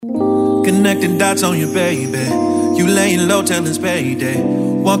Connecting dots on you, baby. You laying low till it's payday.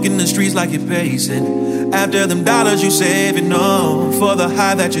 Walking the streets like you're pacing. After them dollars you saving, no, for the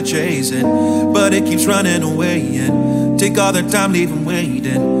high that you're chasing. But it keeps running away and take all the time, leave them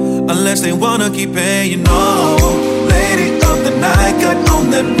waiting. Unless they wanna keep paying, no. Lady of the night, got on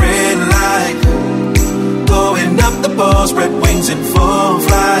that red light. Going up the pole, spread wings in full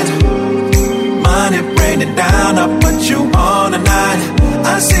flight. Money raining down, I'll put you on tonight.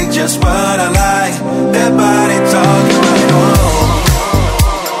 I see just what I like. That body talking right on.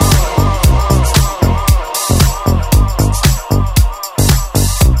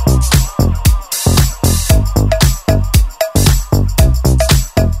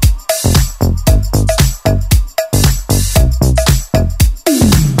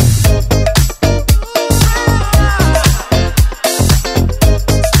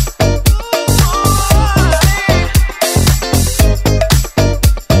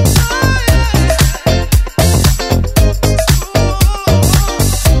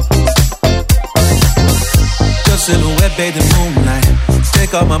 Bathing moonlight,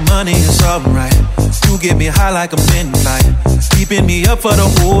 take all my money, it's alright. You get me high like a midnight, keeping me up for the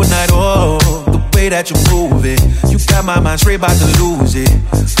whole night. Oh, the way that you move it, you got my mind straight about to lose it.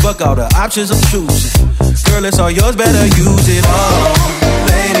 Fuck all the options I'm choosing, girl, it's all yours, better use it. Oh,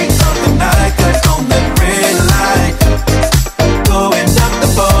 lady of the night, cut on that red light. Going up the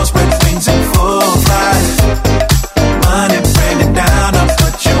pole, spread wings in full flight. Money raining down, I'll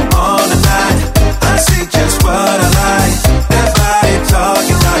put you on tonight. I see just what I like. That body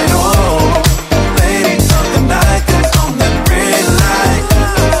talking right on. Lady of the night, got on that red light.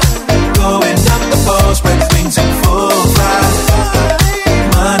 Going up the pole, spread wings in full flight.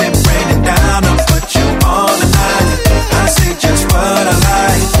 Money raining down, I'll put you on tonight. I see just what I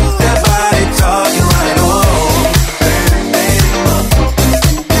like. That body talking right on.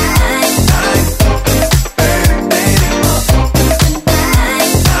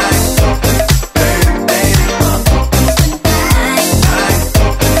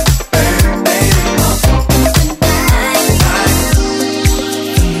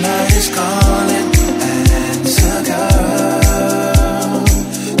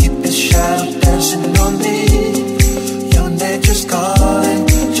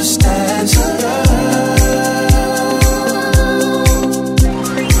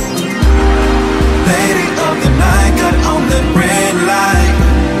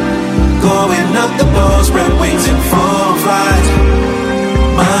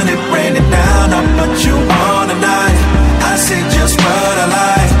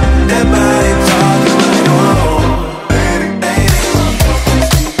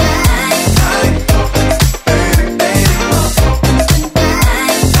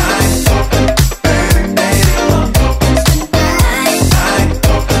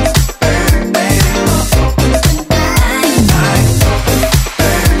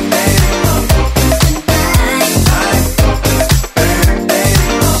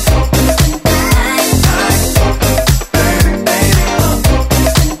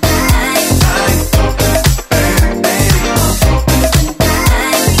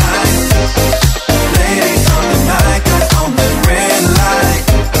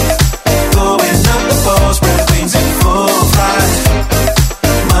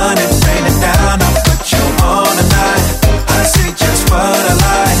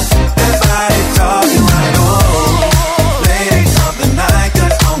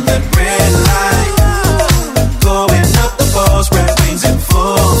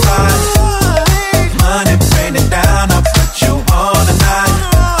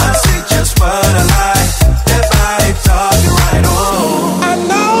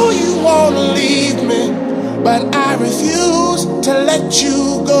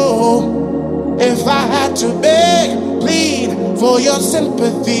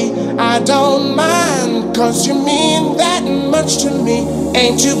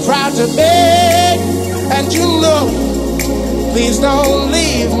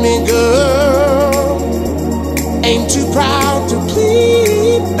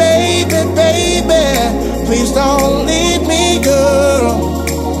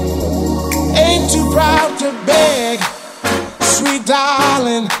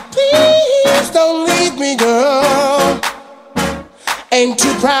 Ain't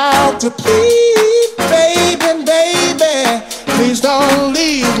too proud to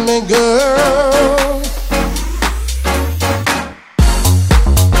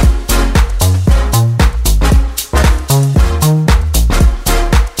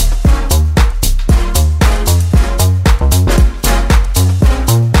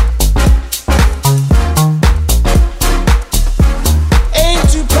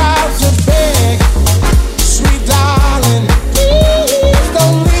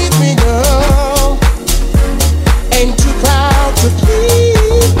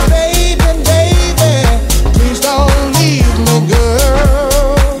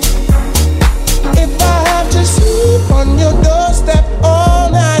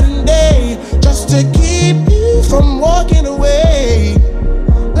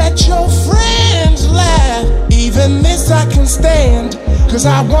 'cause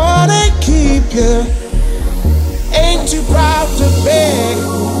I wanna keep you. Ain't too proud to beg,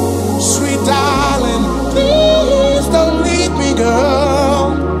 sweet darling, please don't leave me,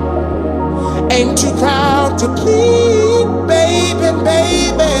 girl. Ain't too proud to plead, baby,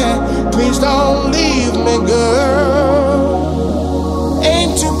 baby, please don't leave me, girl.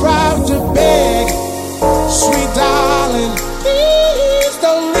 Ain't too proud to beg, sweet darling, please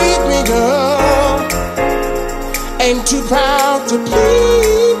don't leave me, girl. Ain't too proud to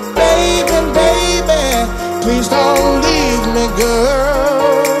plead, baby, baby, please don't leave me, girl.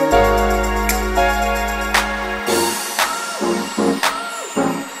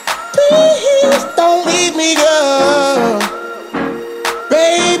 Please don't leave me, girl.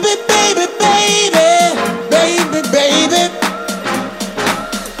 Baby, baby, baby, baby, baby.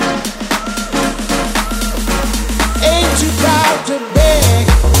 Ain't too proud to beg,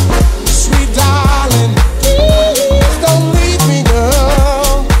 sweet darling, please don't leave me, girl.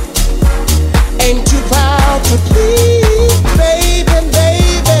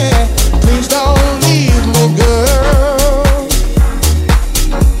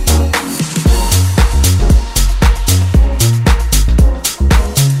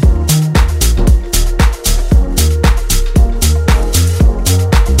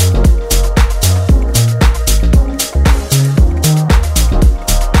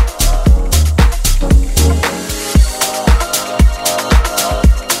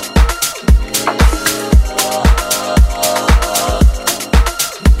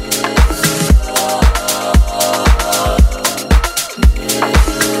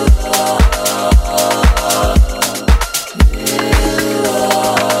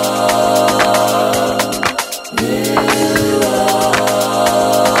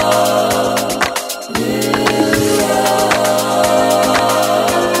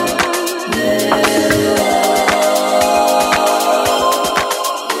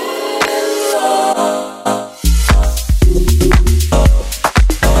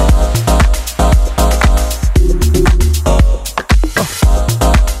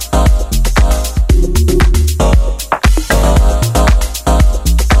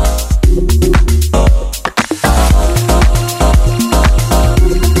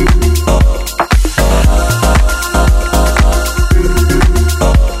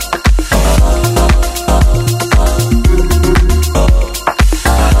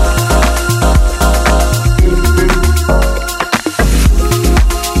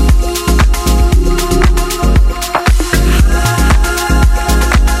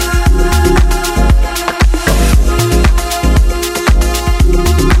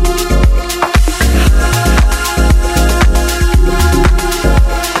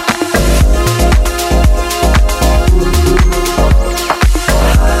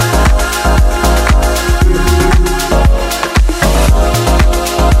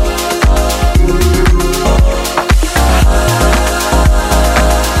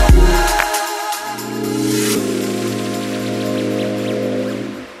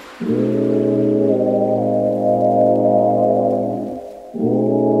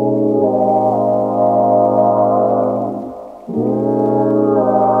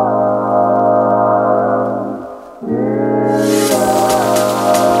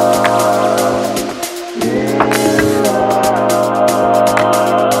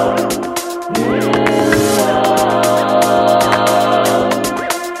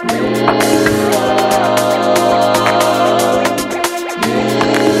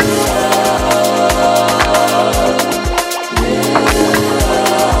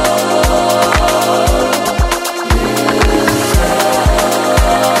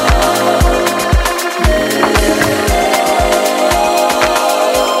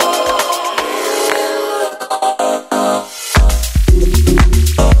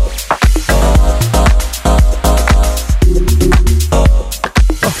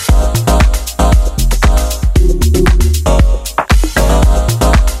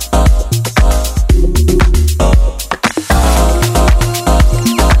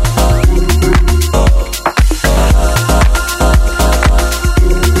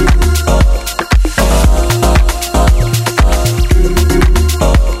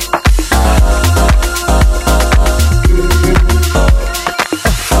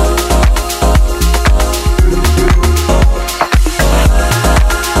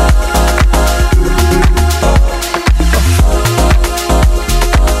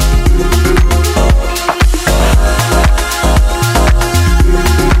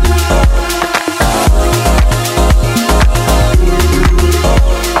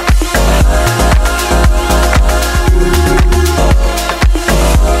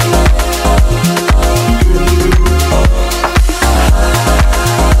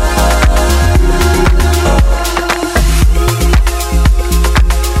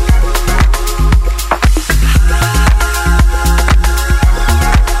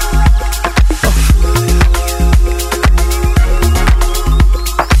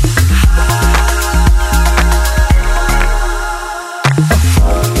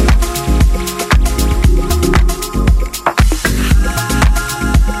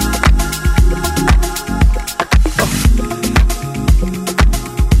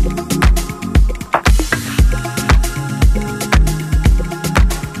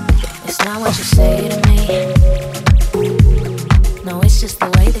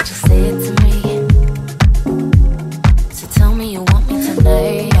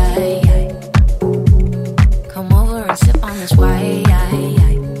 tonight. Come over and sip on this wine.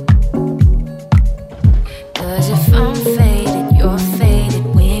 'Cause if I'm faded, you're faded,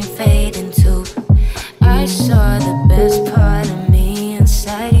 we ain't fading too. I saw the best part of me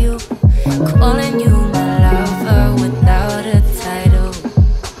inside you, calling you my lover without a title.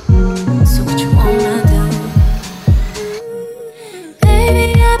 So what you wanna do? Baby,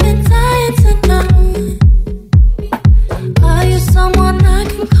 I've been dying to know, are you someone I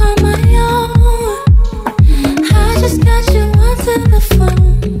can call my own? I just got you onto the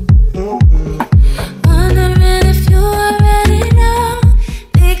phone, wondering if you already know.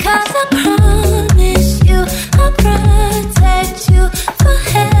 Because I promise you I'll protect you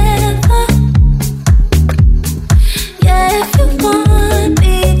forever. Yeah, if you want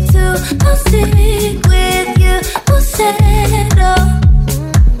me to, I'll stick with you, we'll settle.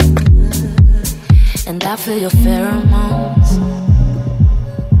 And I feel your pheromones.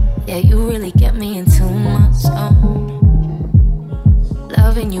 Yeah, you really get me in too much zone.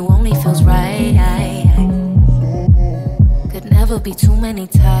 Loving you only feels right. Could never be too many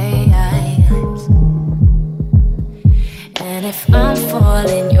times. And if I'm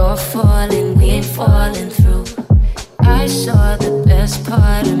falling, you're falling, we ain't falling through. I saw the best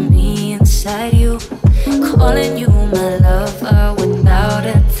part of me inside you, calling you my lover without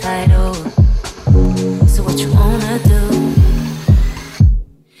a title. So what you wanna do?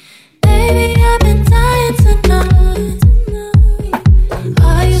 Baby, I've been dying to know,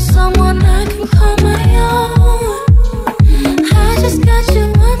 are you someone I can call my own? I just got you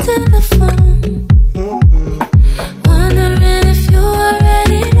onto the phone, wondering if you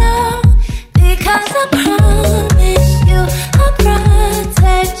already know. Because I promise you I'll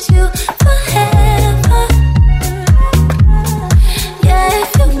protect you forever. Yeah, if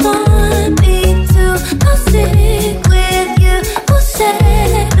you want me to, I'll stick with you, we'll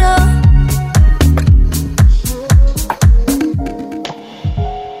settle.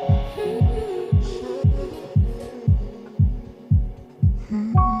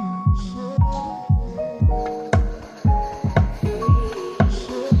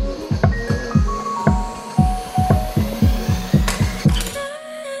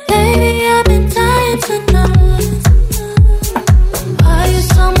 Baby, I've been dying to know, are you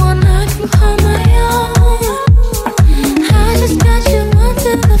someone I can call my own? I just got you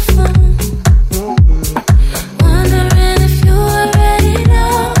onto the phone, wondering if you already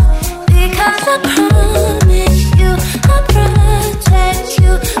know. Because I promise you I'll protect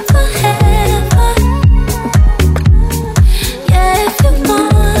you forever. Yeah, if you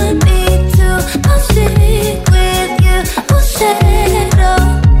want me to, I'll stick with you, we'll settle.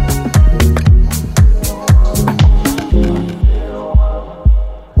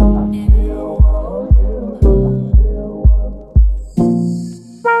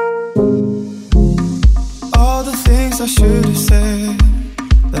 All the things I should have said,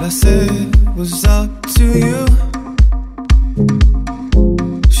 that I said was up to you.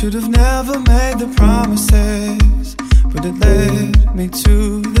 Should have never made the promises, but it led me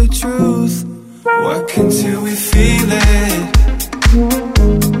to the truth. Work until we feel it.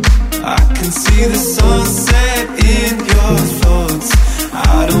 I can see the sunset in your thoughts. I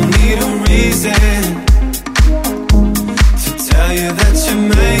don't need a reason to tell you that you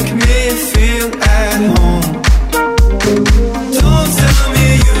make me feel at home. Don't tell me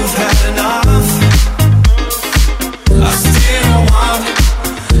you've had enough. I still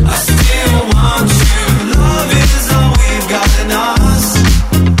want you. Love is all we've got in us.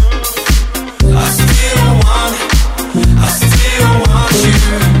 I still want you.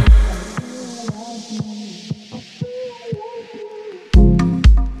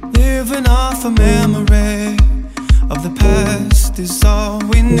 Living off a memory of the past is all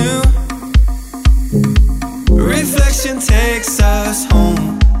we knew. Reflection takes us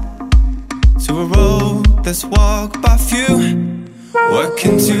home to a road that's walked by few. Work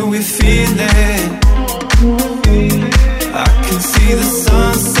until we feel it. I can see the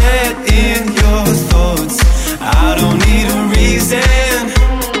sunset in your thoughts. I don't need a reason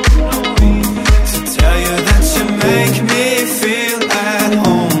to tell you that you make me feel at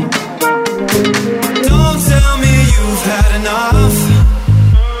home. Don't tell me you've had enough.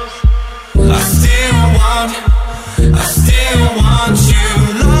 I still want you.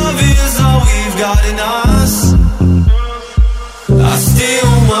 Love is all we've got in us. I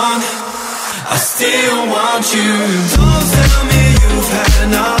still want you. Don't tell me you've had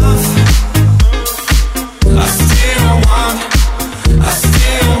enough. I still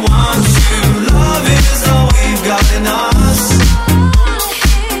want you. Love is all we've got in us.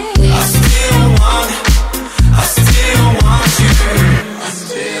 I still want you.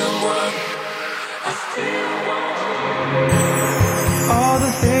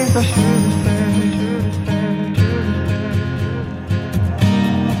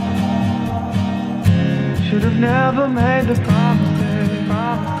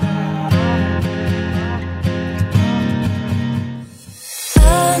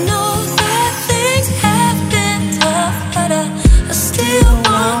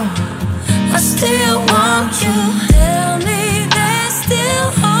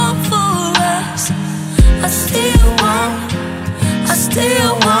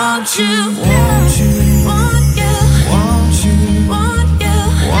 still want you. Want you, Want you, want you,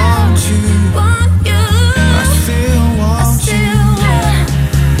 want you, want you. want you.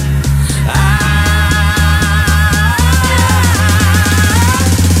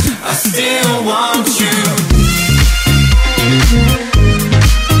 I still want you.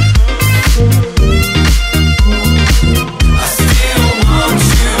 I still want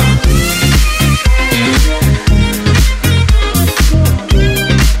you.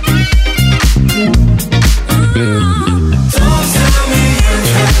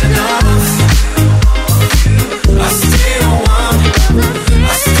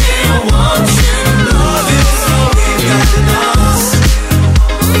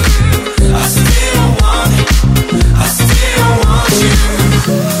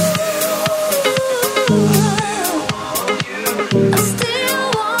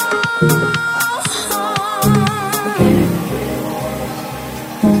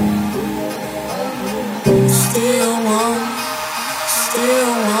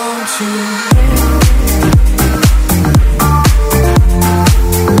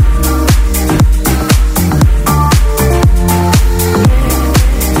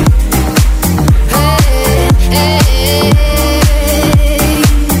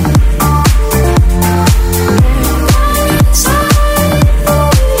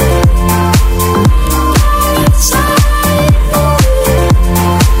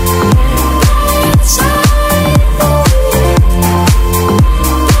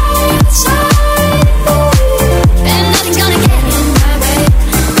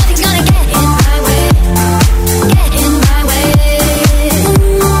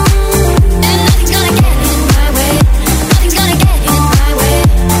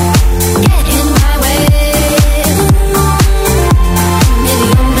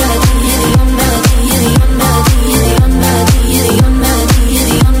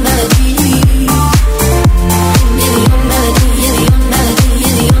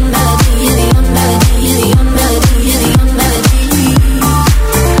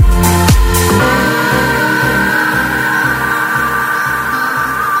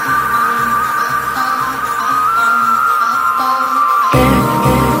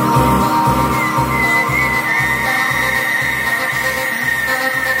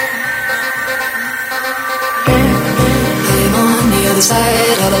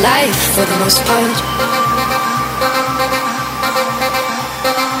 For the most part,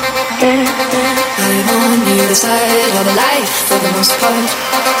 I'm on the other side of life. For the most part,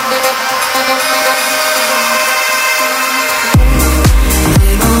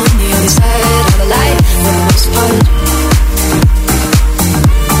 I'm on the other side of life. For the most part,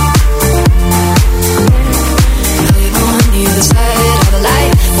 I'm on the other side of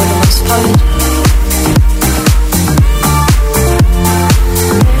life. For the most part.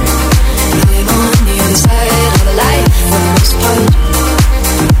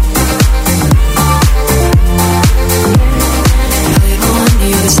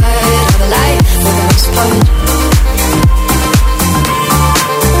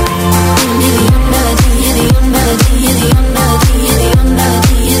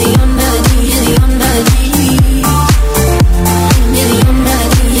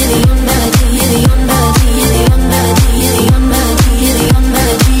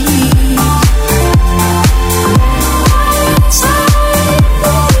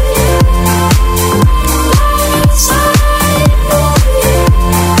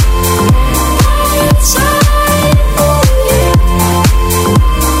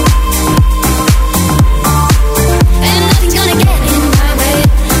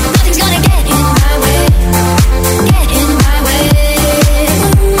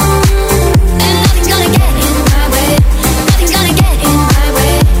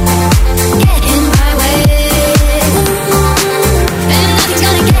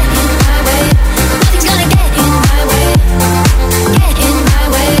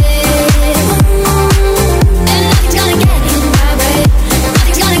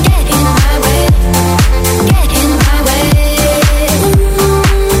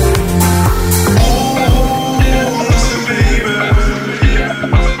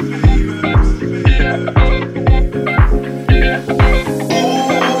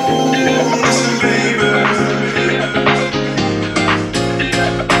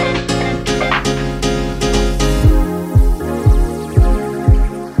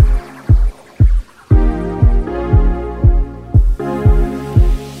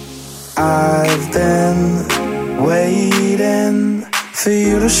 for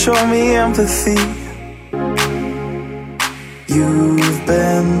you to show me empathy. You've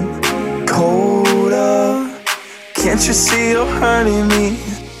been colder, Can't you see you're hurting me?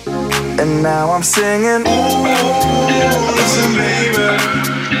 And now I'm singing, ooh, listen baby,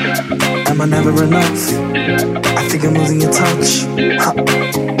 am I never enough? I think I'm losing your touch, huh. Ooh,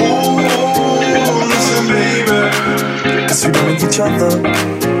 listen baby, cause we don't need each other,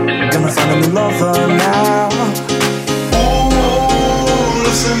 gonna find a new lover now. Ooh,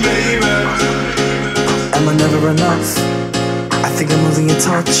 listen baby, am I never enough? I think I'm losing your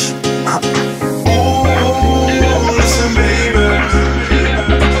touch, huh. Ooh, listen baby,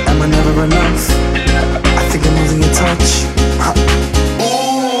 am I never enough? I think I'm losing your touch, huh.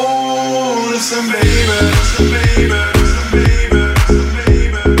 Ooh, listen baby, listen baby, listen baby, listen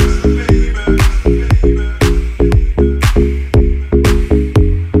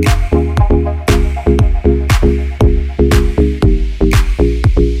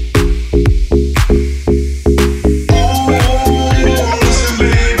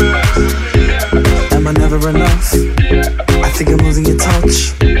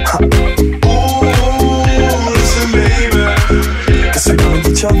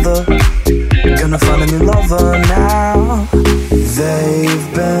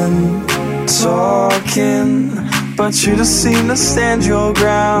but you just seem to stand your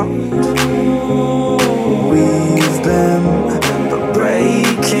ground. We've been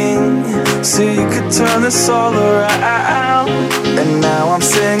breaking so you could turn this all around. And now I'm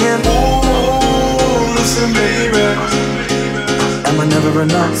singing, ooh, listen baby, am I never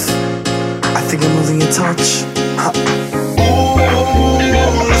enough? I think I'm losing your touch, huh. Ooh,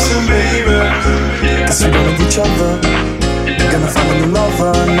 listen baby, cause we don't need each other, gonna find a new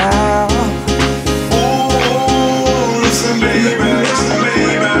lover now. Listen baby, listen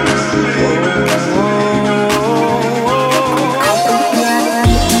baby, listen baby.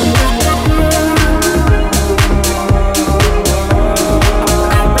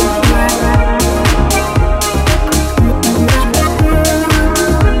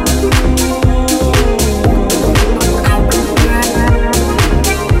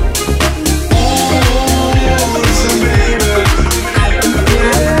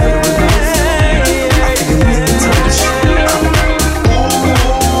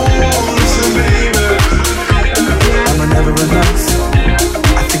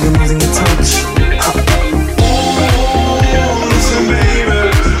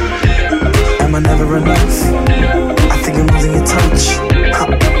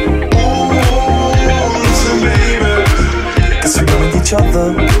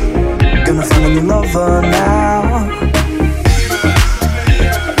 Gonna find a new lover now.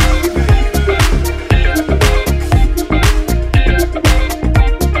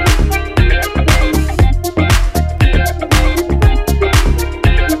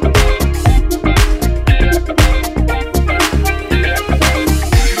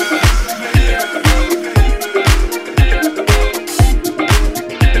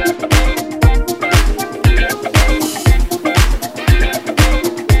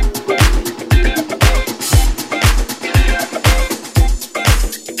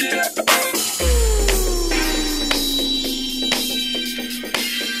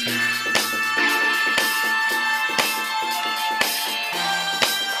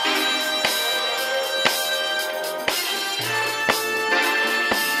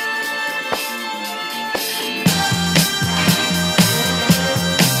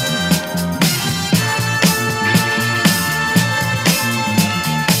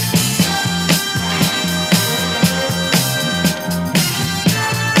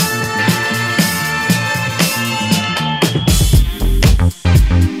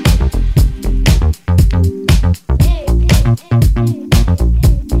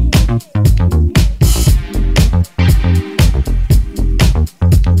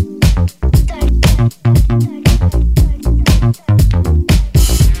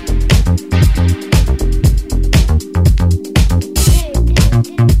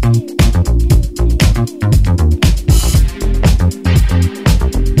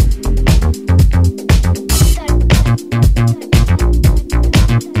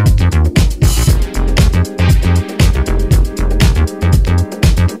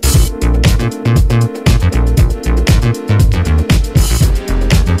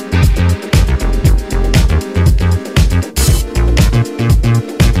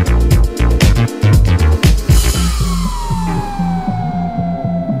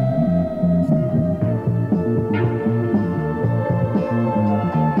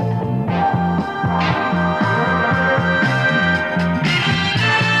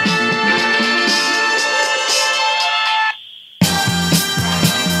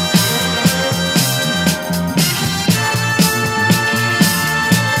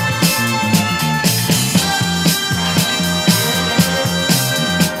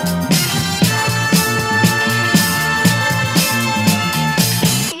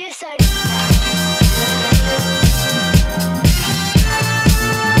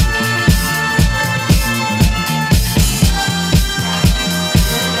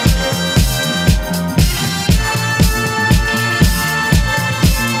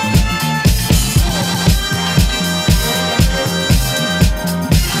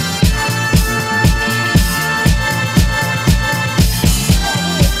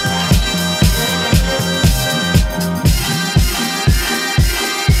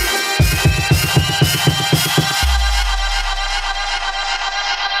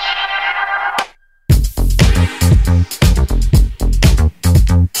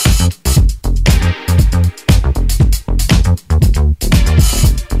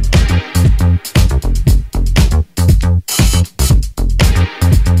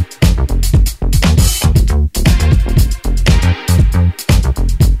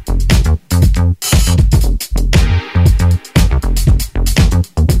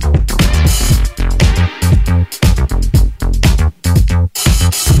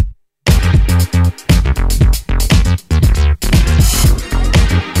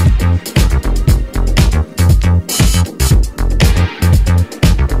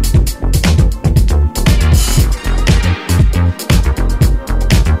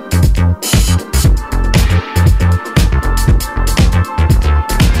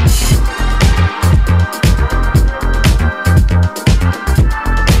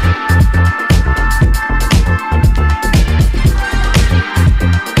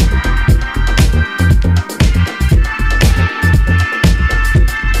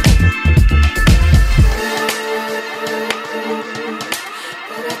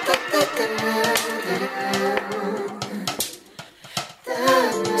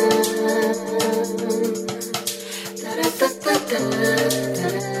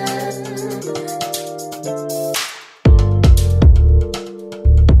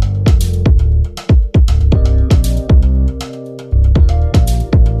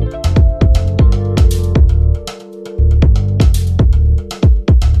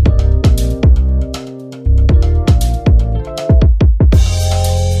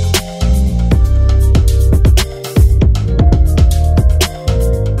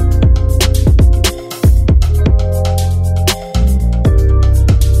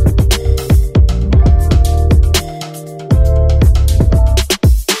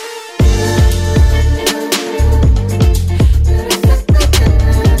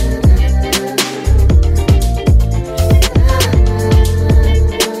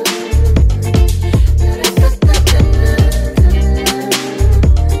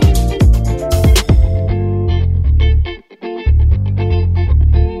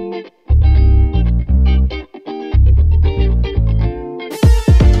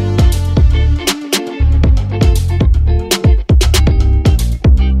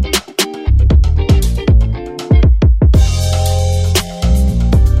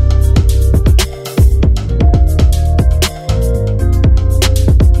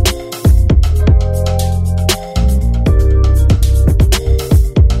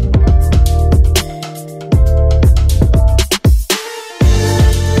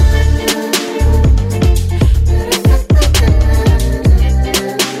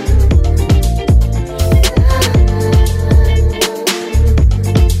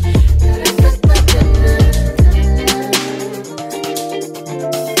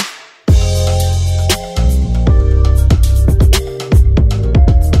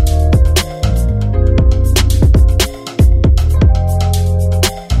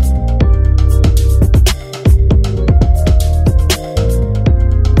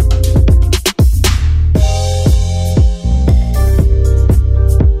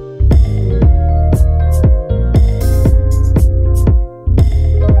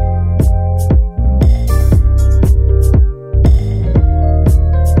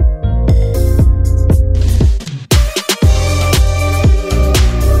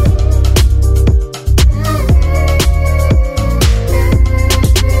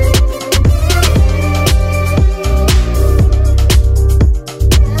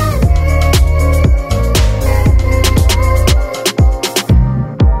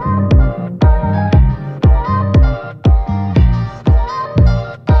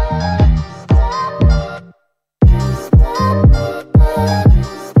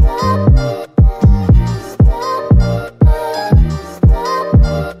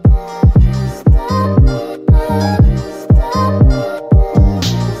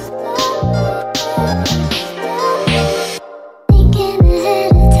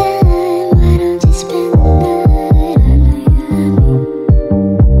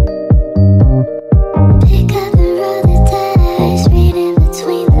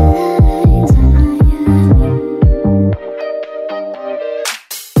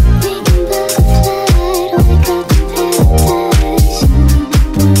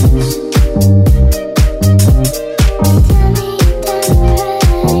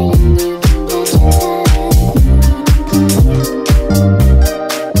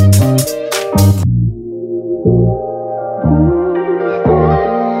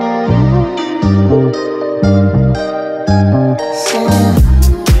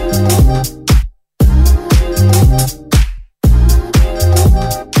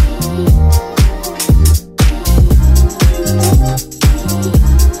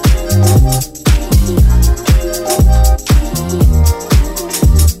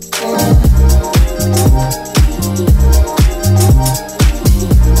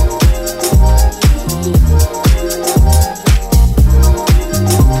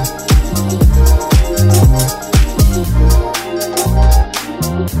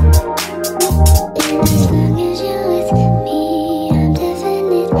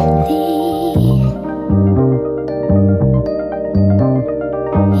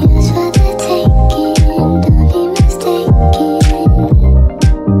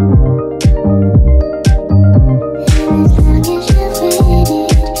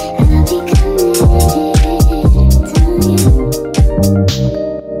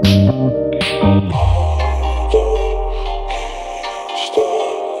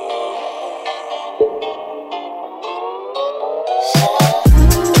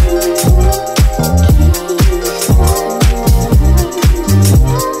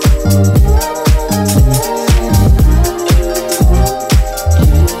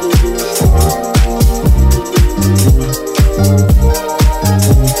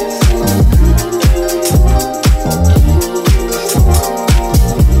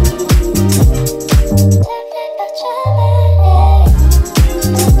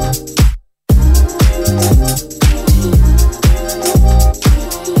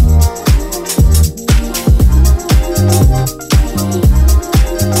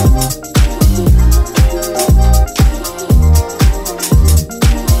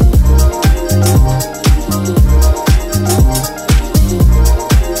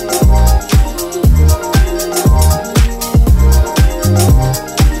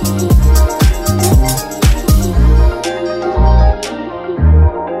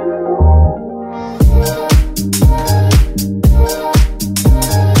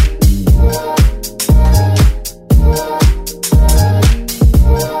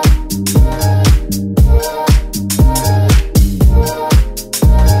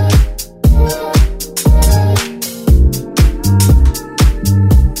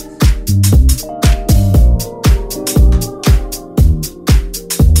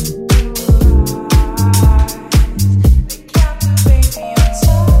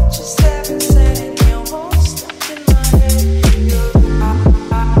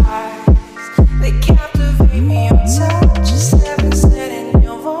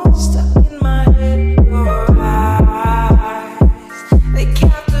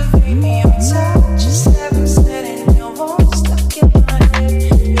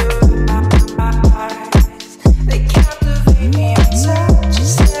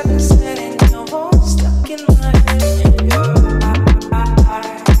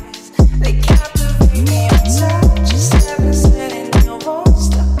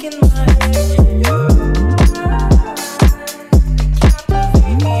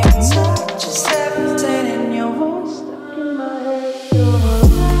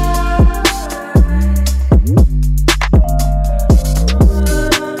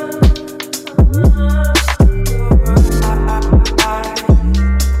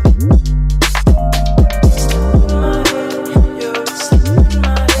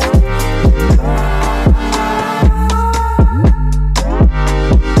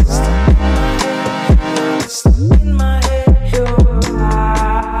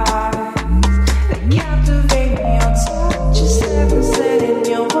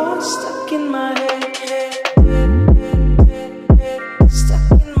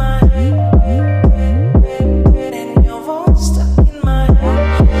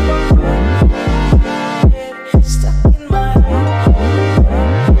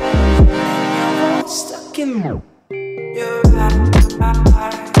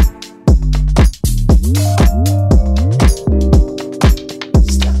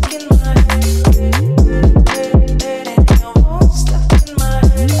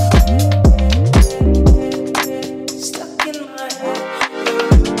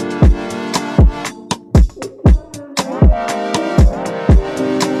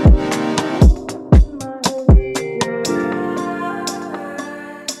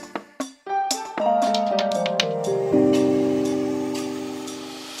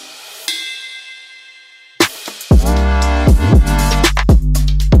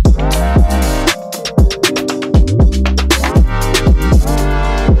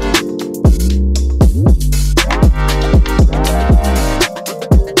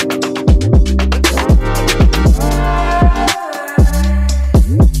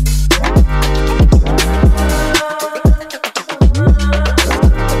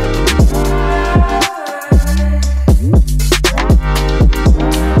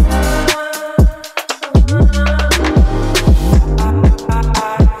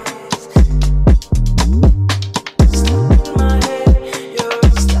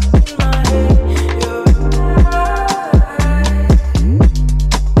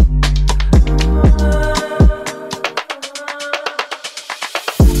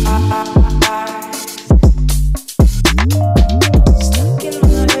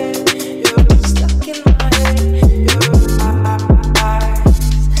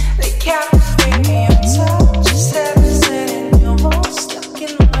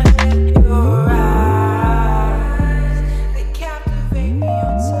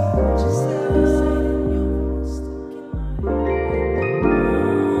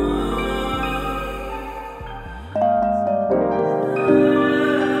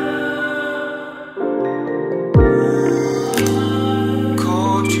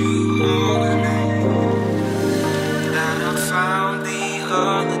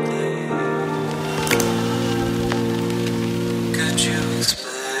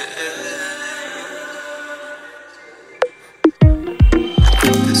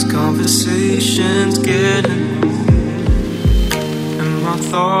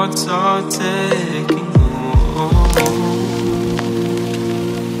 thoughts are taking hold.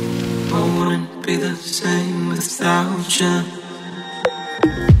 I wouldn't be the same without you.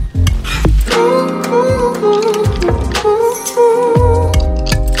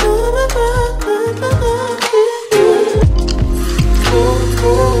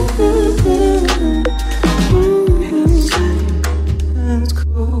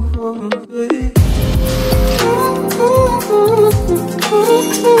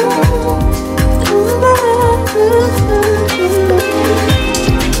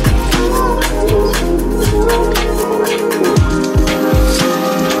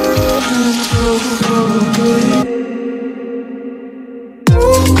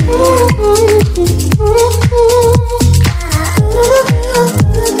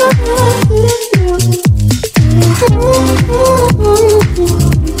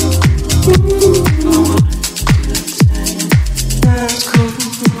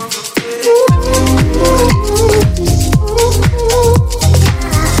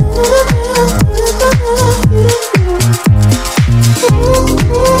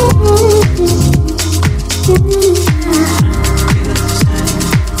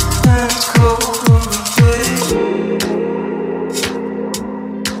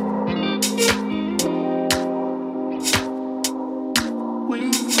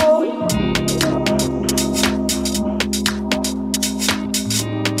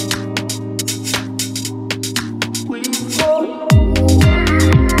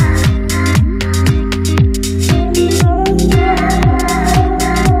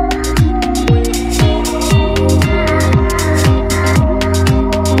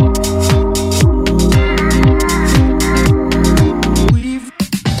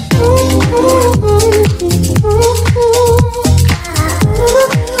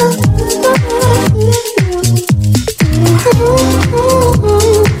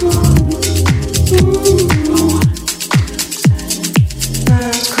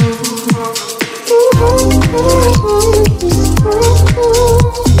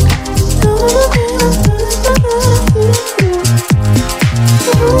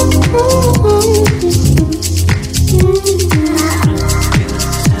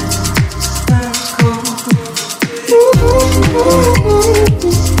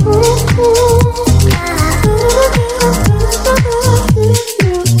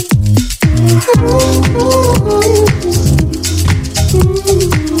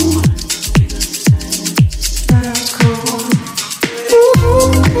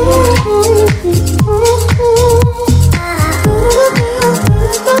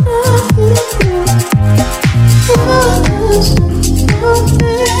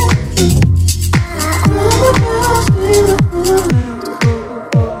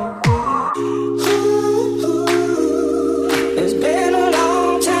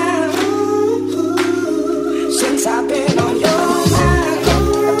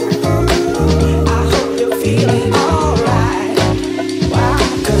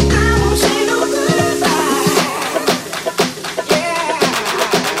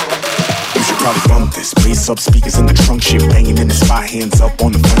 Up speakers in the trunk, shit banging in the spot, hands up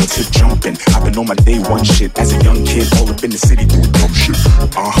on the phone, tip jumping. I've been on my day one shit as a young kid, all up in the city doing dumb shit.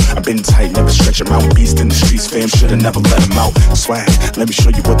 I've been tight, never stretch 'em out. Beast in the streets, fam, shoulda never let 'em out. Swag, let me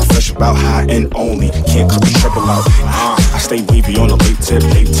show you what the fresh about. High and only, can't cut the treble out. I stay wavy on the late tip,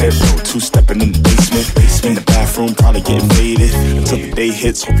 no two-stepping in the basement. In the bathroom, probably getting faded until the day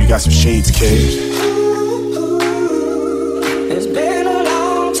hits. Hope you got some shades, kid.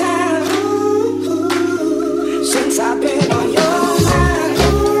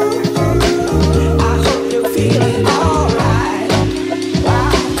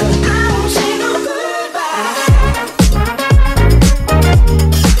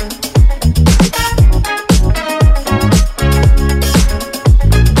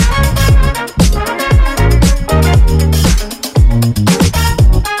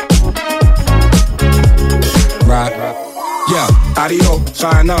 Adios,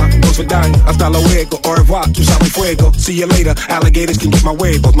 sayonara, dos vidania, hasta luego, au revoir, tu sabes fuego. See you later, alligators can get my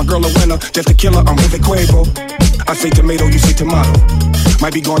huevos. My girl a winner, just a killer, I'm with the Quavo. I say tomato, you say tomato.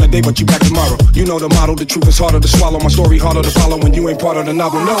 Might be gone today, but you back tomorrow. You know the motto, the truth is harder to swallow. My story harder to follow when you ain't part of the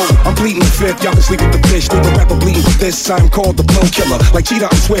novel. No, I'm bleeding the fifth, y'all can sleep with the fish. Leave a rapper bleeding with this, I'm called the blow killer. Like cheetah,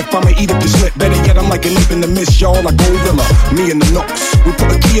 I'm swift, I'ma eat up your slip. Better yet, I'm like an imp in the mist, y'all, like gorilla. Me and the nooks, we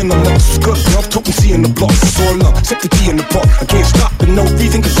put a key in the locks. Good love, talking C in the blocks. Soar love, sip the tea in the park. I can't stop for no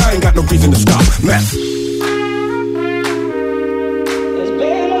reason, cause I ain't got no reason to stop. Math. It's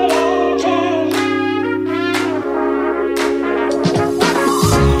been a long time.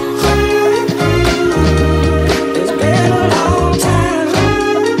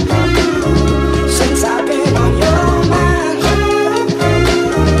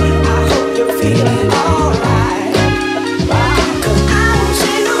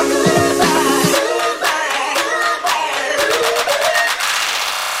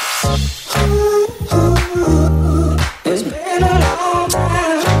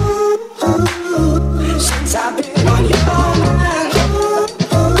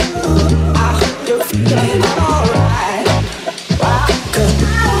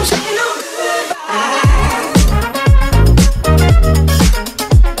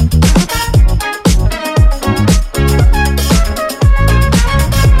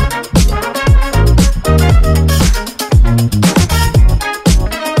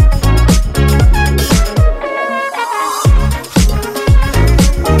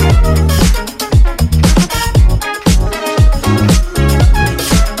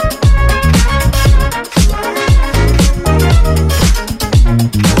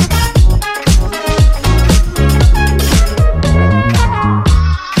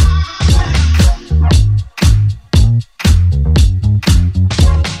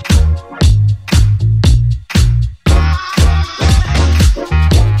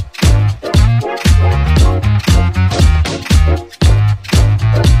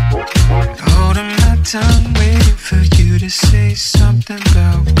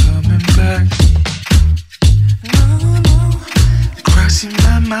 Lost in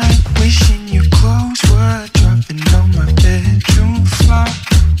my mind, wishing your clothes were dropping on my bedroom floor.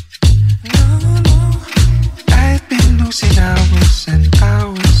 I've been losing hours and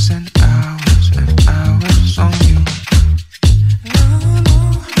hours and hours and hours on you.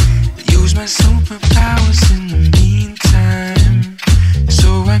 Use my superpowers in the meantime,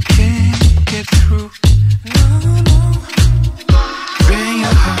 so I can get through. Bring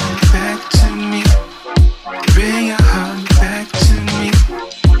your heart back to me. Bring your heart back to me.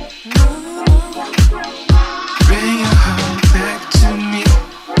 Bring your heart back to me.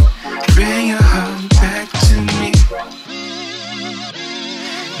 Bring your heart back to me.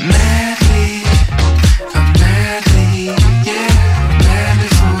 Madly, I'm madly, yeah, madly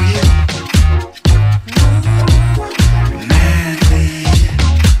for you. Madly,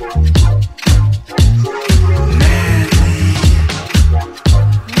 madly.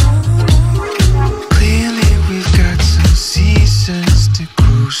 Clearly we've got some seasons to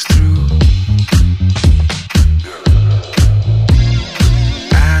cruise through.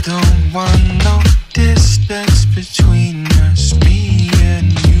 I don't want no distance between us, me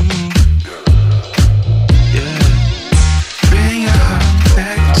and you. Yeah. Bring your heart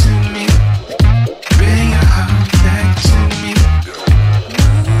back to me. Bring your heart back to me.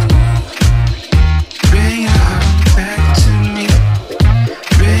 Bring your heart back to me.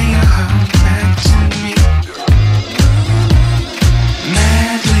 Bring your heart back to me.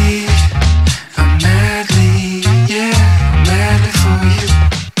 Madly, I'm madly, yeah, madly for you.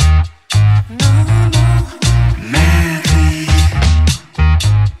 Madly,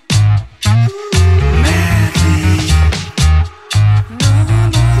 madly.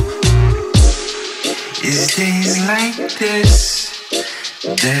 It's days like this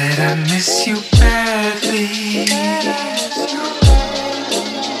that I miss you badly.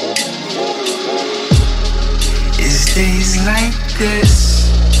 It's days like this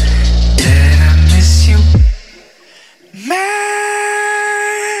that I miss you madly.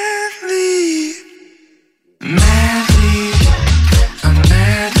 Madly, I'm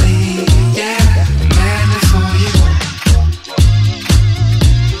madly, yeah, madly for you.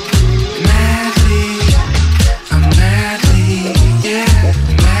 Madly, I'm madly, yeah,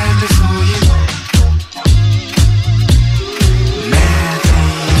 madly for you. Madly,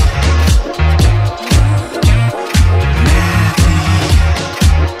 madly.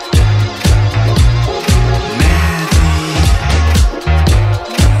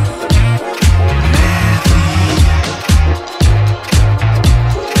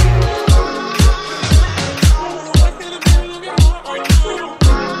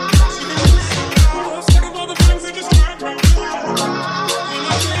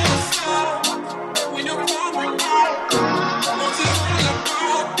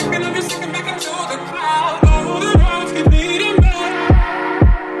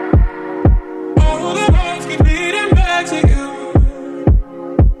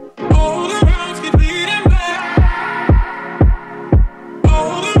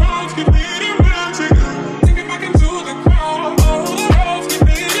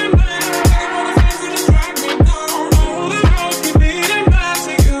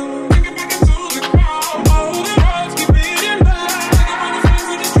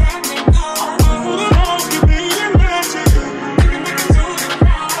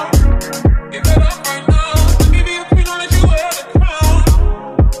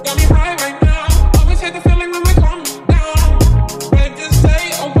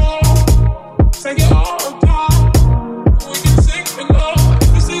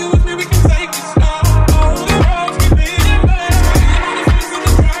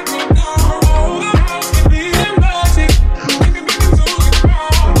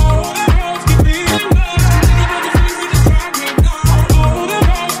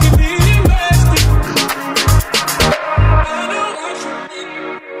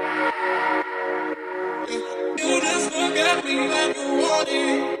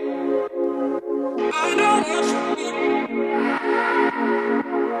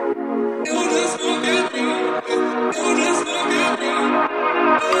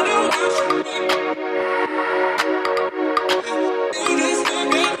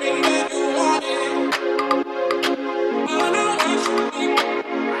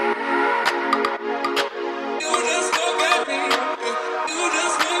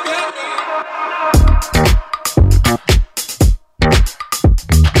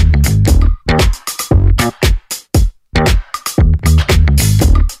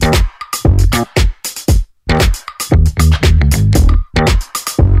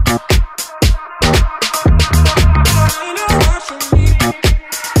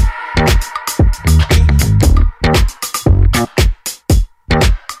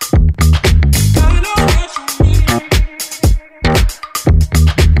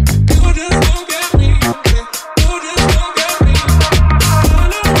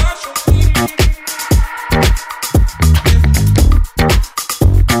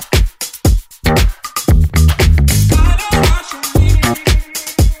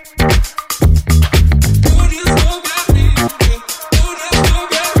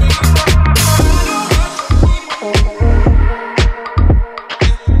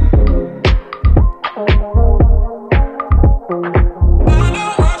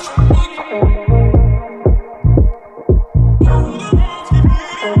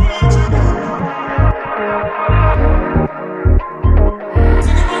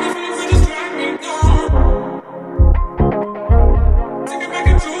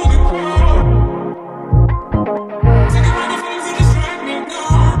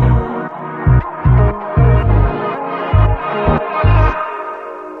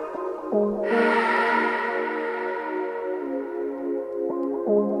 You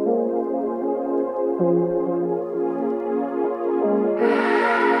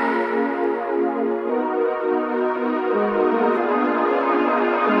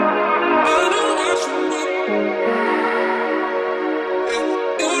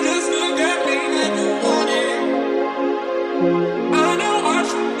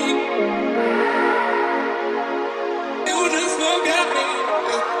just look at me.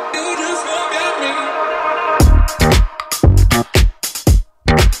 You just look at me.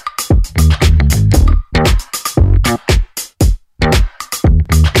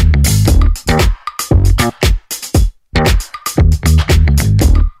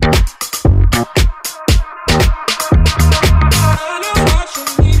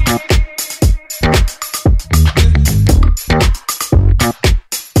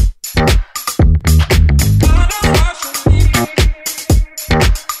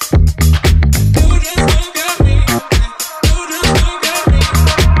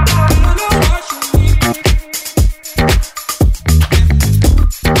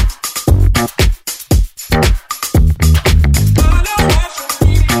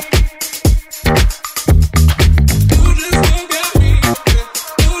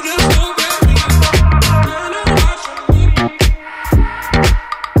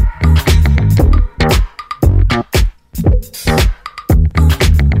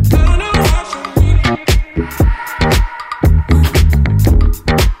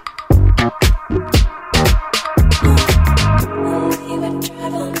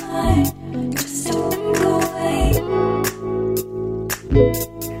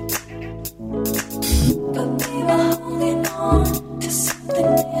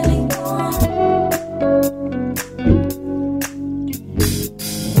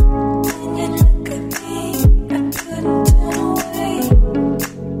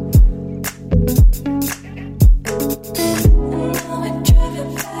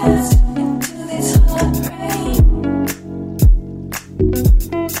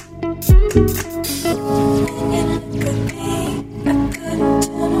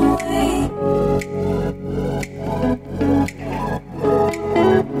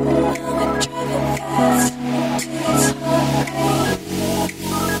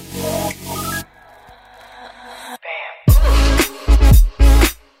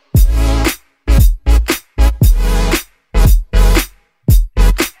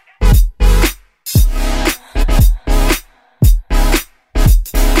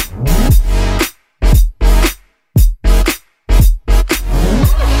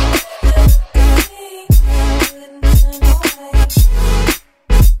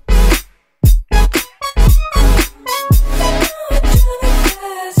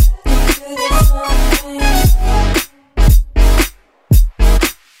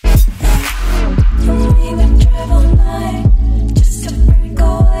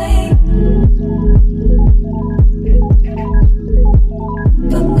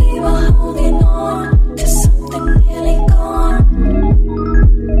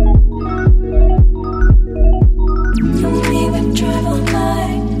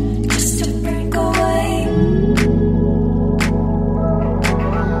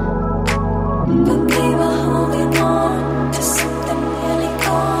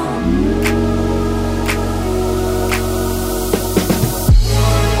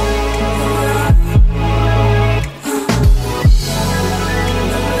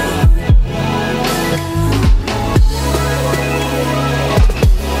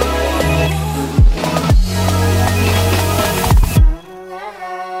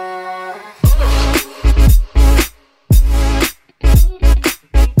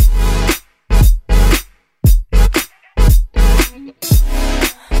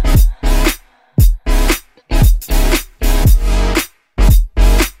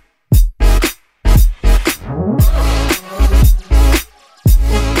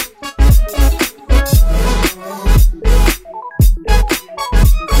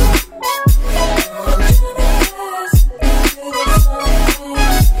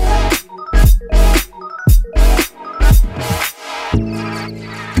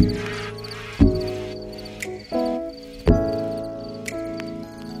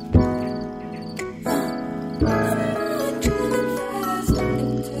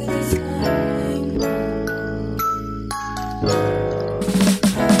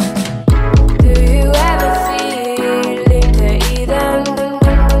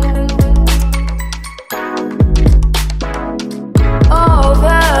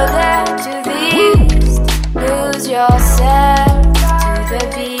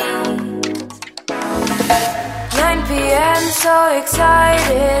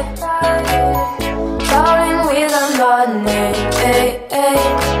 excited, falling with a money.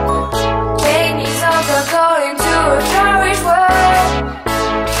 Babies are going to a flourish world.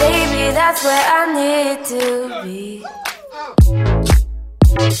 Baby, that's where I need to be.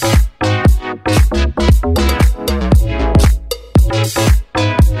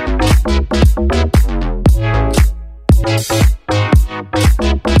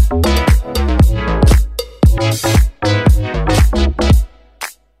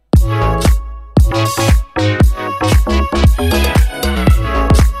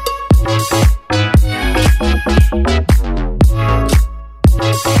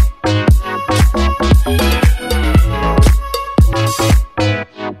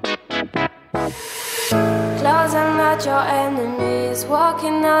 Close and not your enemies,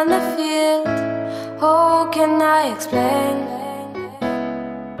 walking on the field. How can I explain?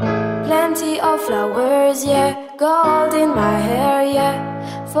 Plenty of flowers, yeah, gold in my hair, yeah.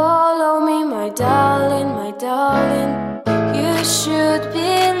 Follow me, my darling, my darling. You should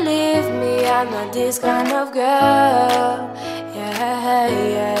believe me, I'm not this kind of girl. Yeah, yeah,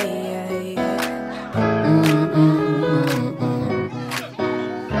 yeah, yeah.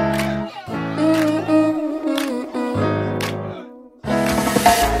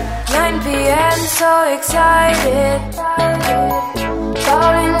 9 p.m. so excited,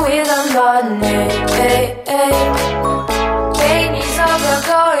 falling with a money. Babies over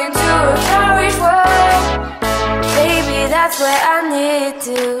going to a flourish world. Baby, that's where I need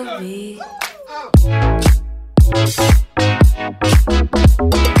to be.